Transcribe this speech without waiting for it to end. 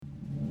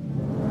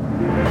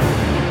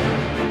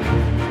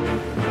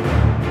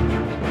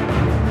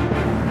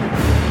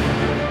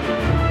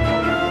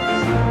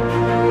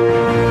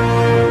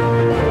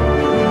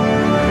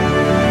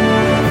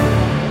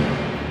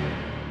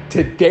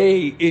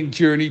Today in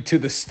Journey to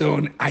the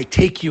Stone, I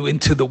take you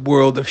into the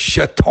world of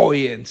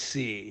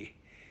Chatoyancy,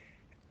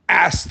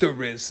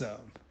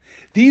 Asterism.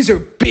 These are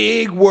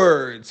big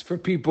words for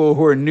people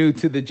who are new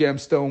to the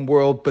gemstone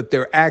world, but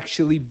they're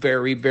actually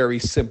very, very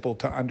simple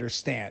to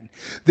understand.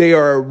 They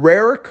are a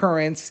rare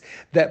occurrence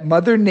that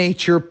Mother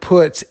Nature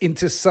puts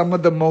into some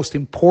of the most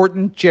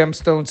important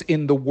gemstones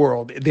in the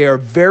world. They are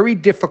very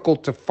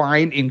difficult to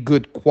find in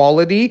good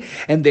quality,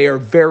 and they are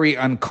very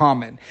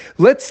uncommon.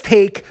 Let's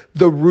take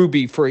the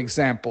ruby, for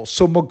example.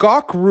 So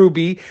Magog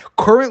ruby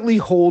currently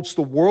holds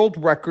the world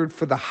record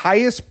for the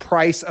highest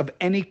price of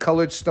any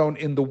colored stone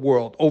in the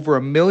world, over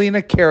 $1 million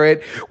a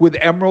carat, with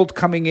emerald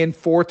coming in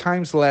 4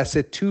 times less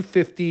at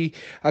 $250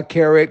 a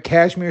carat,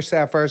 cashmere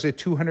sapphires at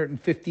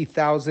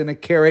 $250,000 a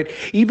carat.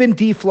 Even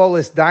D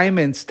flawless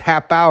diamonds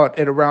tap out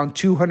at around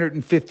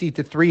 $250,000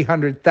 to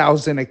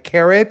 $300,000 a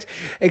carat,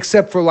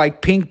 except for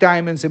like pink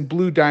diamonds and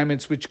blue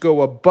diamonds, which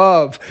go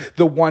above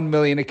the $1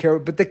 million a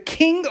carat. But the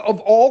king of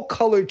all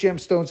colored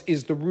gemstones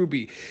is the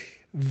ruby.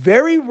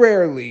 Very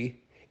rarely,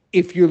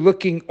 if you're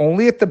looking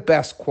only at the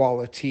best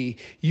quality,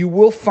 you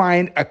will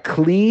find a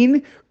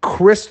clean,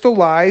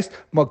 crystallized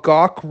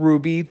Magog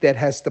ruby that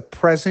has the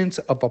presence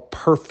of a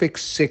perfect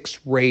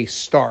 6-ray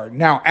star.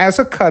 Now, as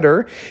a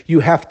cutter, you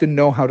have to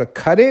know how to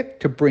cut it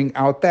to bring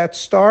out that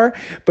star,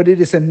 but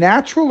it is a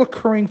natural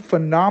occurring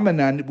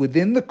phenomenon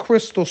within the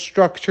crystal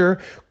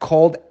structure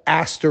called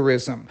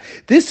asterism.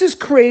 This is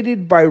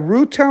created by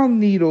rutile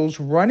needles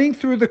running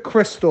through the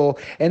crystal,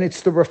 and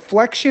it's the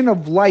reflection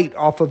of light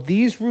off of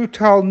these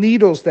rutile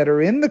needles that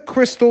are in the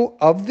crystal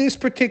of this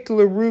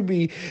particular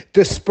ruby,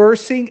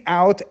 dispersing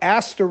out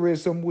asterism,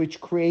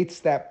 which creates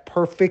that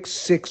perfect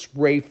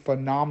 6-ray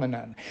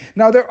phenomenon.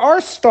 Now, there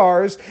are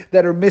stars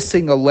that are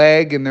missing a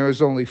leg, and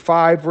there's only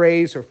 5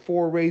 rays or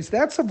 4 rays.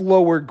 That's of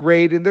lower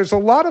grade, and there's a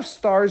lot of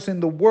stars in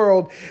the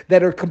world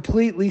that are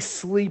completely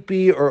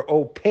sleepy or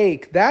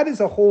opaque. That is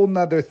a whole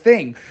nother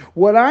thing.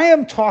 What I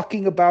am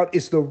talking about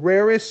is the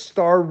rarest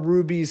star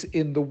rubies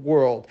in the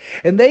world,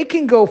 and they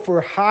can go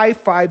for high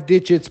 5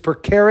 digits per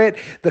carat.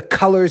 The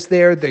colors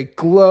there, they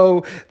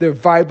glow, they're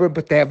vibrant,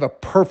 but they have a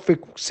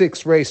perfect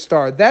 6-ray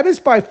star. That is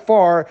by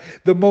far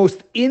the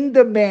most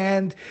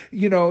in-demand,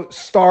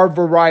 star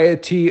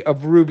variety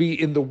of ruby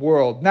in the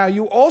world. Now,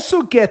 you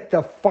also get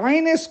the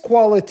finest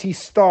quality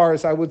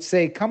stars, I would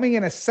say, coming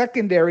in a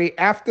secondary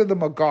after the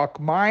Magog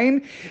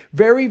mine.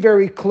 Very,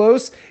 very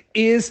close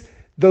is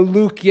the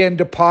Lukian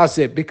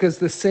deposit, because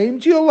the same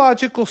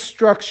geological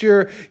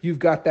structure, you've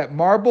got that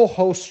marble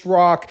host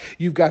rock,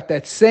 you've got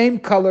that same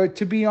color.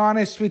 To be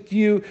honest with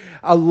you,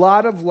 a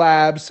lot of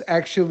labs,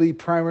 actually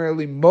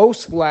primarily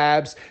most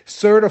labs,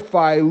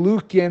 certify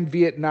Lukian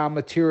Vietnam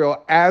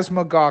material as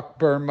Magog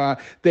Burma.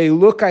 They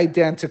look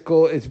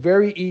identical. It's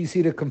very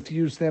easy to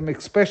confuse them,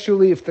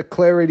 especially if the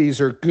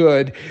clarities are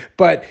good.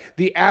 But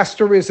the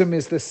asterism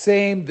is the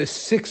same. The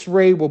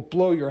 6-ray will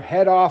blow your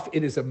head off.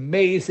 It is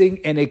amazing,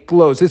 and it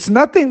glows. It's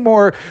nothing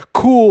more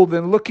cool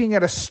than looking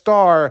at a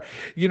star,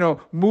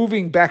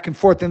 moving back and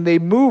forth. And they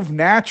move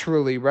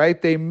naturally,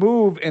 right? They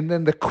move, and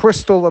then the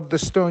crystal of the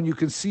stone, you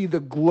can see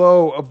the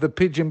glow of the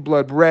pigeon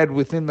blood red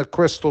within the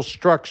crystal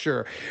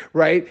structure,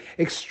 right?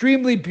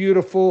 Extremely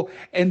beautiful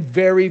and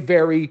very,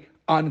 very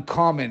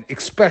uncommon,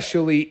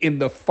 especially in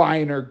the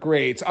finer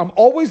grades. I'm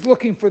always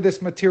looking for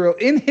this material.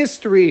 In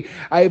history,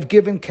 I have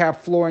given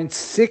Cap Florence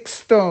 6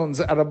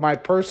 stones out of my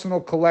personal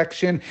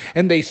collection,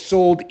 and they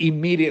sold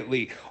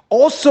immediately.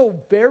 Also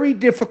very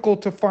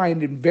difficult to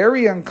find and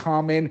very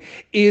uncommon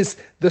is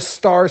the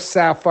star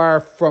sapphire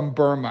from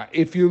Burma.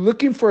 If you're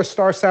looking for a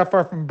star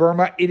sapphire from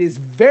Burma, it is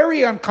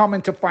very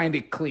uncommon to find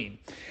it clean.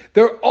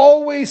 They're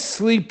always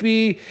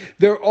sleepy.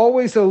 They're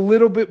always a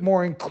little bit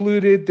more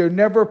included. They're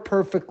never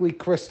perfectly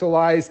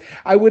crystallized.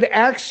 I would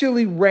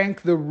actually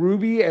rank the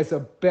ruby as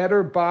a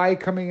better buy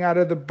coming out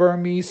of the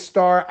Burmese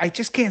star. I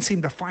just can't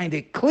seem to find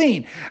it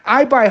clean.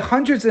 I buy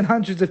hundreds and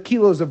hundreds of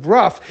kilos of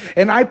rough,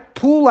 and I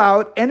pull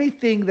out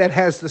anything that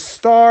has the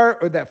star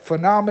or that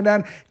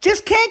phenomenon.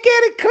 Just can't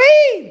get it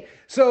clean.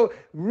 So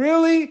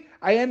really,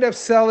 I end up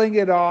selling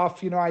it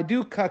off. I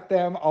do cut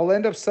them. I'll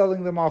end up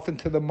selling them off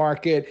into the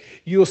market.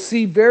 You'll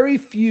see very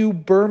few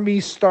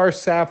Burmese star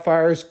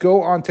sapphires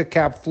go onto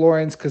Cap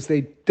Florence because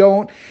they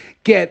don't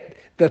get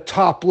the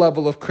top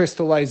level of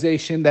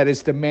crystallization that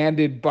is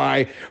demanded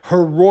by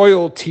her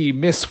royalty,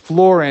 Miss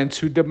Florence,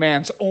 who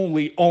demands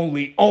only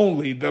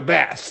the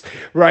best,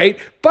 right?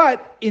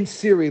 But in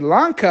Sri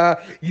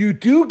Lanka, you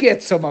do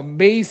get some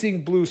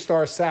amazing blue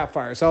star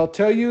sapphires. I'll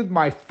tell you,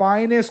 my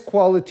finest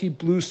quality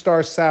blue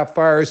star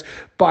sapphires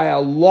by a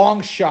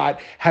long shot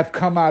have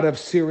come out of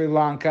Sri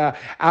Lanka,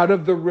 out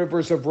of the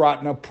rivers of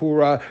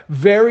Ratnapura.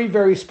 Very,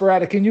 very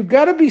sporadic. And you've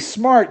got to be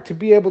smart to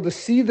be able to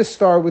see the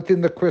star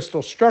within the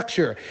crystal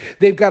structure.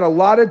 They've got a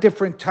lot of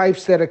different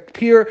types that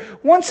appear.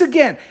 Once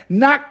again,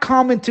 not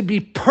common to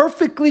be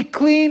perfectly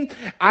clean.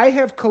 I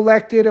have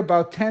collected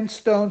about 10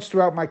 stones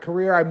throughout my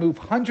career. I move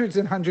hundreds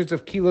and hundreds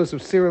of kilos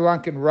of Sri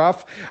Lankan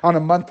rough on a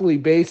monthly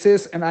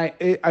basis, and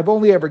I've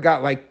only ever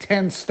got like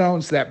 10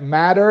 stones that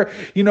matter.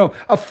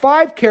 A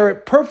 5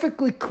 carat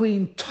perfectly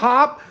clean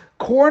top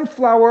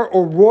Cornflower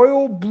or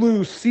royal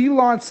blue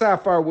Ceylon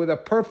sapphire with a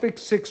perfect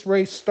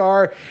six-ray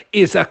star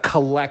is a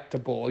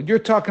collectible. You're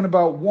talking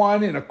about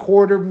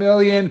 1.25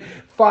 million,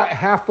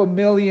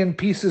 500,000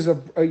 pieces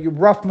of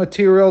rough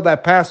material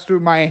that pass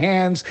through my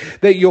hands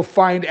that you'll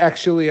find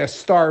actually a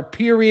star,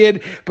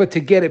 period. But to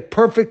get it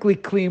perfectly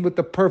clean with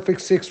the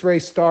perfect six-ray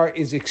star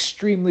is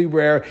extremely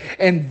rare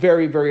and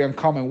very, very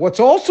uncommon.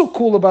 What's also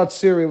cool about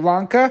Sri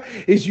Lanka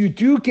is you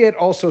do get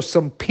also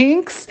some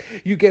pinks.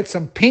 You get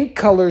some pink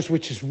colors,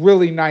 which is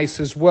really nice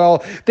as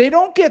well. They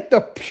don't get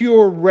the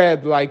pure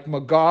red like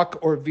Magog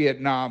or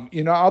Vietnam.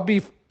 I'll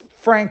be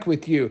frank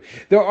with you.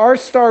 There are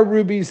star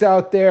rubies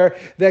out there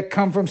that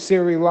come from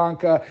Sri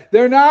Lanka.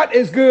 They're not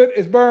as good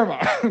as Burma,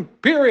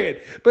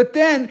 period. But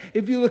then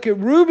if you look at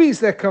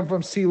rubies that come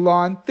from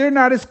Ceylon, they're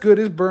not as good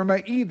as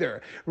Burma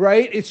either,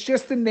 right? It's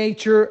just the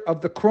nature of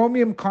the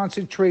chromium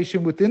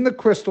concentration within the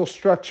crystal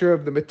structure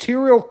of the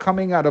material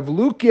coming out of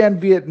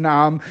Lucan,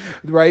 Vietnam,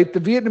 right? The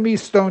Vietnamese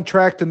stone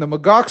tract and the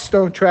Magog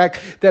stone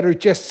tract that are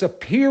just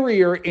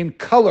superior in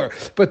color.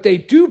 But they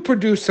do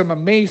produce some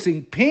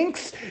amazing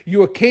pinks.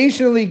 You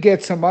occasionally get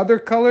some other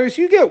colors.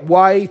 You get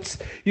whites,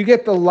 you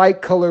get the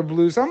light color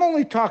blues. I'm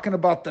only talking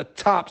about the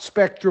top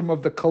spectrum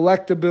of the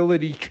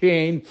collectability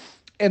chain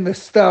and the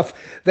stuff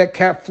that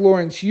Cap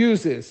Florence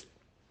uses.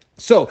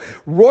 So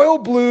royal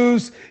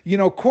blues,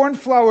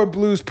 cornflower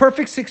blues,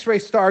 perfect six-ray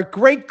star,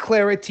 great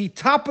clarity,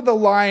 top of the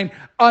line,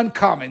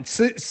 uncommon.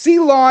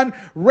 Ceylon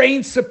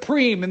reigns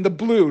supreme in the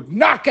blue.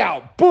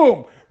 Knockout,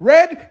 boom.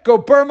 Red, go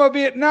Burma,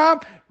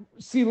 Vietnam.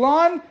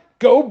 Ceylon,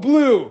 go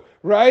blue.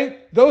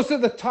 Right? Those are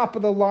the top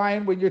of the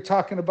line when you're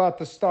talking about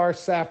the star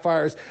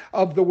sapphires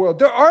of the world.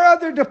 There are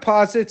other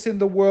deposits in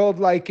the world,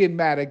 like in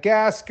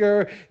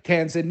Madagascar,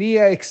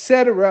 Tanzania,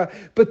 etc.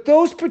 But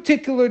those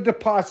particular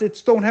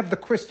deposits don't have the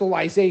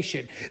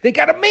crystallization. They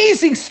got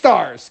amazing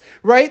stars,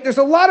 right? There's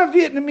a lot of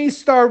Vietnamese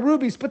star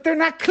rubies, but they're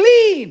not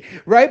clean,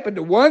 right? But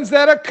the ones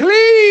that are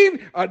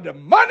clean are the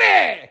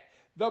money.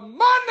 The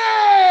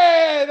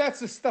money!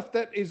 That's the stuff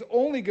that is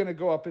only going to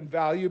go up in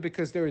value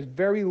because there is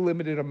very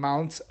limited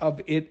amounts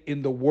of it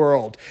in the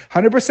world.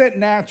 100%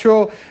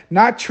 natural,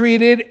 not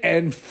treated,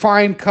 and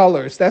fine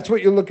colors. That's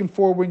what you're looking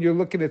for when you're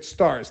looking at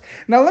stars.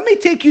 Now, let me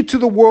take you to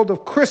the world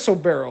of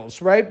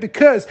chrysoberyls, right?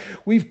 Because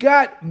we've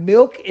got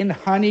milk and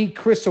honey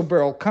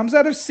chrysoberyl. Comes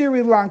out of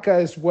Sri Lanka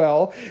as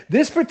well.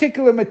 This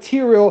particular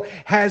material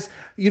has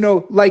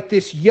like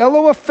this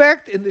yellow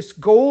effect and this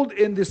gold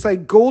and this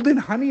like golden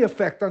honey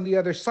effect on the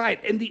other side.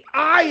 And the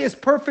eye is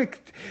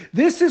perfect.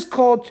 This is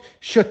called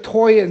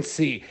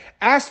Chatoyancy.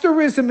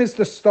 Asterism is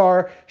the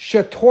star.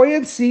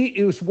 Chatoyancy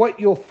is what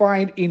you'll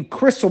find in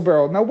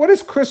chrysoberyl. Now, what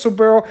is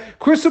chrysoberyl?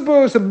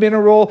 Chrysoberyl is a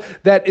mineral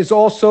that is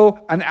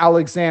also an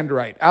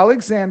alexandrite.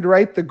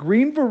 Alexandrite, the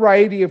green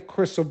variety of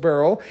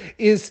chrysoberyl,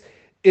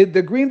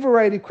 the green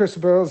variety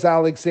chrysoberyl is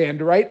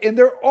alexandrite, and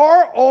there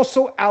are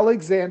also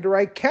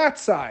alexandrite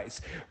cat's eyes,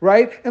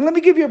 right? And let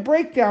me give you a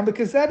breakdown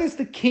because that is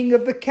the king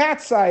of the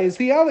cat's eye, is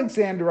the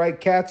alexandrite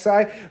cat's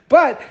eye.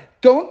 But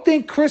don't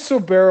think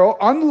chrysoberyl,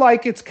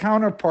 unlike its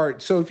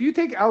counterpart. So if you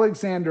take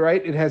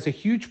alexandrite, it has a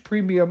huge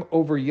premium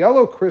over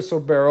yellow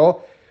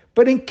chrysoberyl.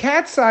 But in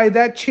cat's eye,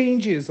 that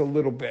changes a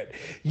little bit.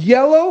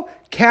 Yellow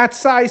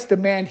cat's eyes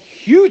demand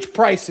huge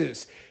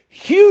prices.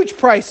 Huge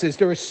prices.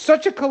 There is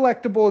such a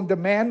collectible and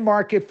demand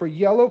market for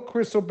yellow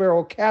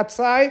chrysoberyl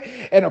cat's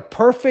eye and a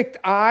perfect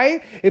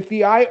eye. If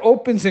the eye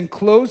opens and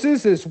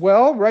closes as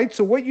well, right?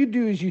 So what you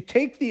do is you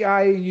take the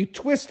eye and you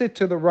twist it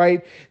to the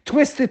right,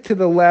 twist it to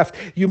the left.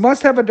 You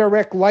must have a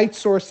direct light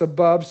source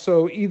above.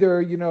 So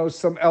either,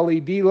 some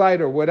LED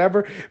light or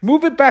whatever.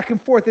 Move it back and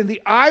forth and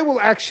the eye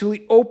will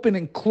actually open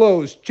and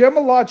close.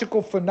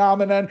 Gemological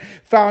phenomenon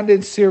found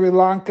in Sri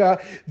Lanka.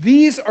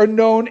 These are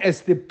known as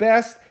the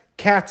best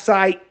cat's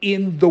eye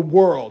in the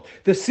world.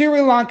 The Sri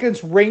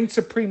Lankans reign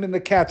supreme in the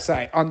cat's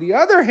eye. On the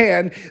other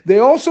hand, they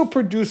also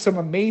produce some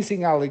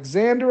amazing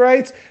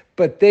alexandrites,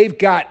 but they've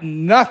got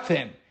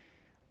nothing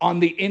on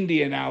the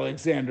Indian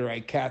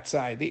alexandrite cat's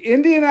eye. The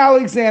Indian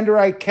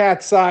alexandrite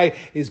cat's eye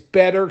is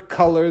better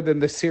color than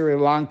the Sri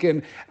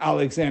Lankan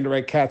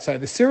alexandrite cat's eye.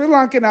 The Sri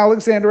Lankan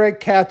alexandrite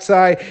cat's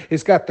eye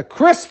has got the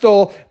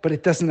crystal, but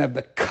it doesn't have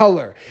the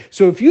color.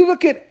 So if you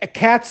look at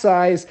cat's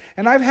eyes,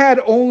 and I've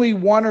had only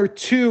one or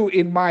two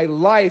in my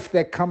life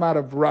that come out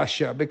of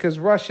Russia, because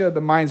Russia,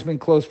 the mine's been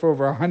closed for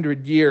over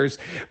 100 years,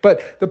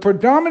 but the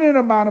predominant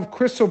amount of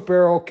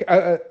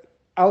chrysoberyl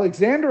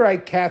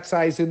alexandrite cat's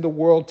eyes in the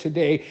world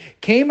today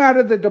came out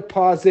of the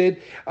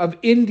deposit of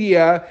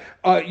India,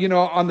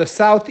 on the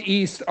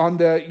southeast, on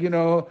the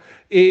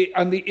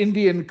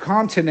Indian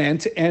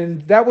continent,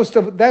 and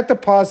that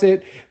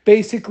deposit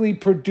basically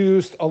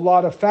produced a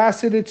lot of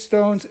faceted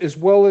stones as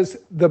well as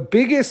the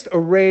biggest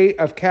array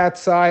of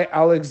cat's eye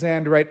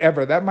alexandrite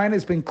ever. That mine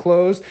has been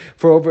closed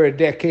for over a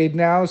decade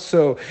now,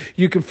 so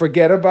you can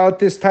forget about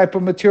this type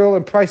of material,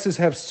 and prices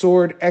have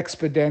soared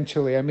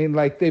exponentially. I mean,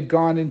 they've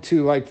gone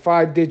into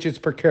 5 digits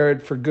per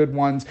carat for good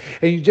ones,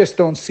 and you just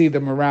don't see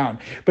them around.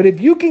 But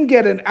if you can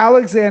get an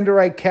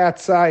alexandrite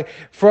cat's eye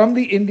from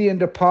the Indian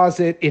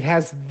deposit, it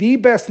has the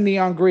best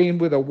neon green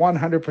with a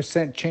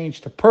 100%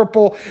 change to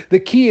purple. The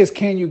key is,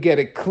 can you get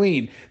it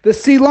clean? The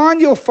Ceylon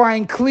you'll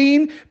find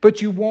clean,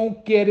 but you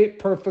won't get it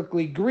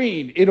perfectly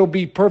green. It'll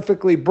be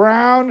perfectly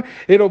brown.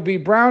 It'll be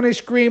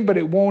brownish green, but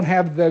it won't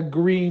have the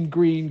green.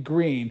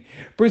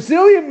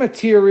 Brazilian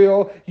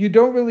material, you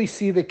don't really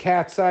see the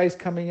cat's eyes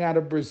coming out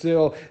of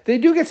Brazil. They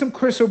do get some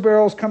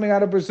chrysoberyls coming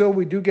out of Brazil.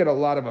 We do get a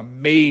lot of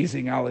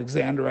amazing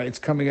alexandrites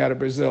coming out of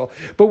Brazil,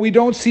 but we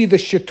don't see the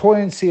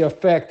chatoyancy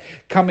effect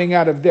coming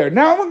out of there.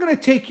 Now I'm going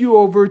to take you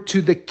over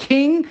to the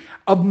king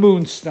of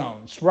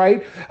moonstones,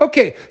 right?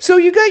 Okay, so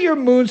you got your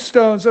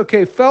moonstones.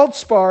 Okay,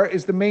 feldspar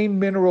is the main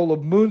mineral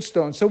of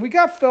moonstone. So we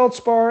got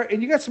feldspar,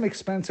 and you got some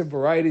expensive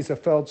varieties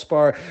of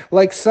feldspar,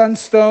 like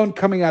sunstone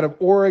coming out of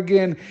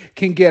Oregon,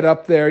 can get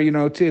up there,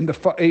 to in the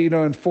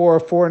in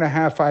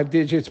 4.5, 5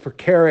 digits per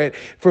carat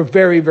for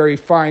very, very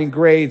fine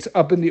grades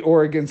up in the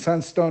Oregon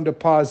sunstone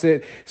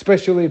deposit,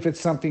 especially if it's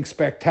something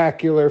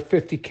spectacular,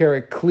 50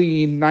 carat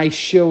clean, nice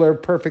schiller,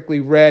 perfectly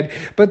red.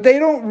 But they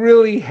don't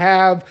really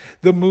have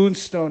the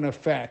moonstone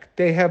effect.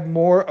 They have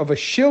more of a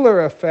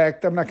Schiller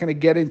effect. I'm not going to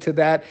get into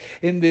that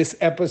in this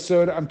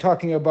episode. I'm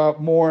talking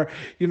about more,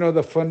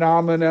 the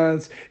phenomena.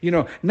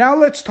 Now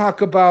let's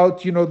talk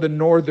about, the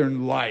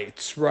northern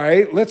lights,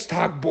 right? Let's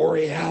talk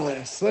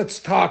borealis. Let's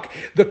talk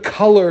the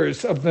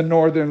colors of the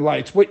northern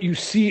lights, what you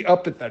see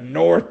up at the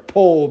North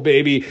Pole,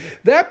 baby.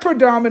 That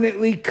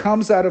predominantly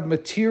comes out of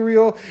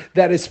material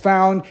that is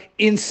found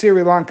in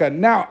Sri Lanka.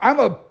 Now, I'm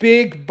a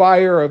big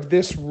buyer of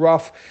this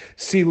rough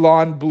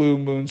Ceylon blue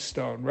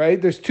moonstone,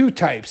 right? There's two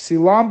types,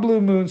 Ceylon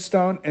blue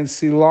moonstone and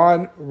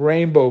Ceylon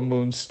rainbow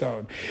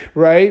moonstone,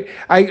 right?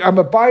 I'm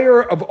a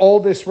buyer of all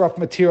this rough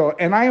material,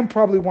 and I am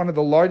probably one of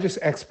the largest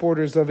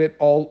exporters of it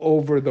all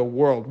over the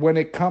world when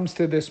it comes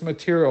to this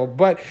material.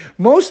 But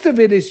most of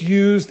it is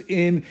used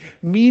in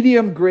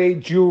medium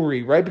grade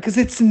jewelry, right? Because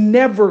it's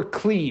never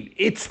clean.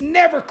 It's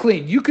never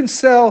clean. You can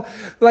sell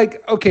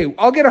I'll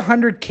get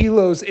 100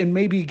 kilos and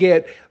maybe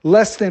get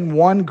less than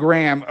 1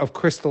 gram of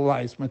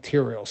crystallized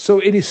material. So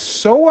it is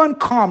so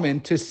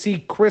uncommon to see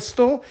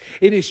crystal.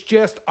 It is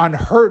just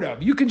unheard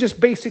of. You can just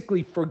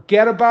basically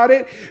forget about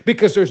it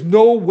because there's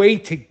no way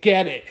to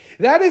get it.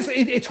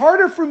 It's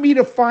harder for me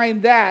to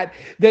find that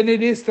than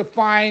it is to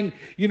find,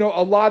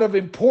 a lot of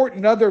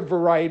important other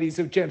varieties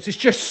of gems. It's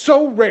just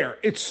so rare.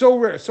 It's so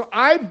rare. So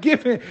I've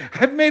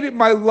made it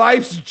my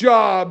life's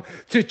job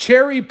to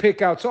cherry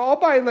pick out. So I'll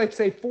buy, let's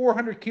say,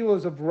 400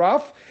 kilos of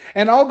rough,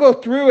 and I'll go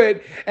through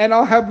it, and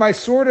I'll have my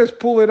sorters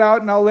pull it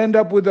out, and I'll end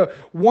up with a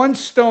 1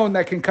 stone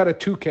that can cut a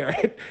 2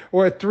 carat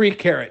or a 3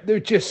 carat. They're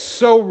just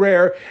so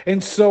rare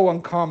and so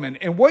uncommon.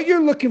 And what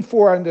you're looking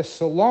for on the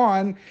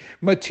Ceylon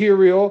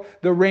material,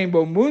 the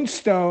rainbow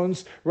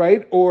moonstones,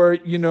 right, or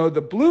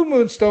the blue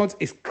moonstones,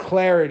 is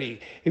clarity.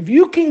 If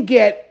you can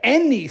get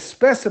any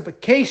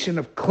specification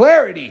of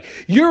clarity,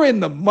 you're in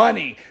the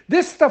money.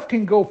 This stuff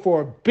can go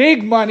for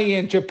big money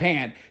in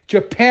Japan.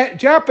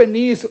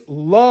 Japanese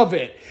love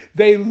it.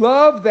 They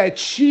love that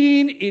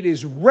sheen. It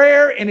is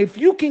rare. And if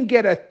you can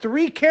get a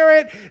 3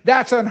 carat,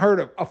 that's unheard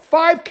of. A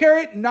 5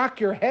 carat, knock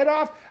your head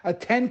off. A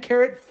 10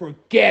 carat,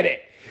 forget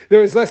it.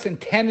 There is less than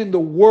 10 in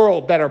the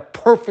world that are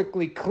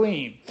perfectly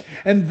clean.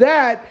 And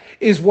that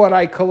is what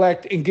I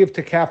collect and give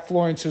to Cap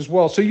Florence as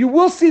well. So you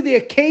will see the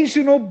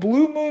occasional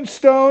blue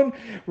moonstone,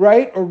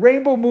 right, or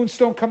rainbow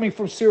moonstone coming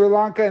from Sri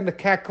Lanka in the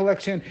cat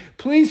collection.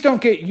 Please don't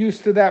get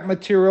used to that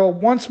material.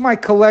 Once my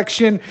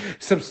collection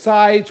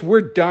subsides,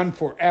 we're done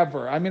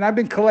forever. I mean, I've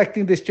been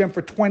collecting this gem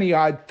for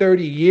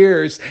 30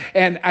 years,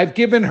 and I've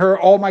given her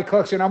all my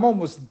collection. I'm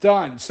almost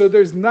done. So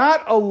there's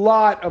not a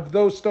lot of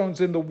those stones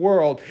in the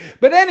world.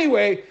 But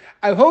anyway,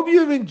 I hope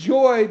you've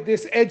enjoyed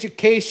this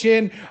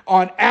education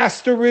on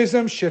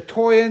asterism,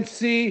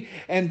 chatoyancy,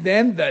 and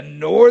then the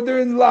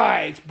northern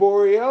lights,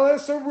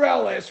 borealis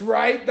aurelis,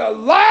 right? The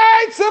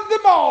lights of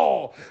them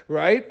all,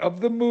 right? Of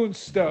the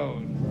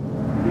moonstone.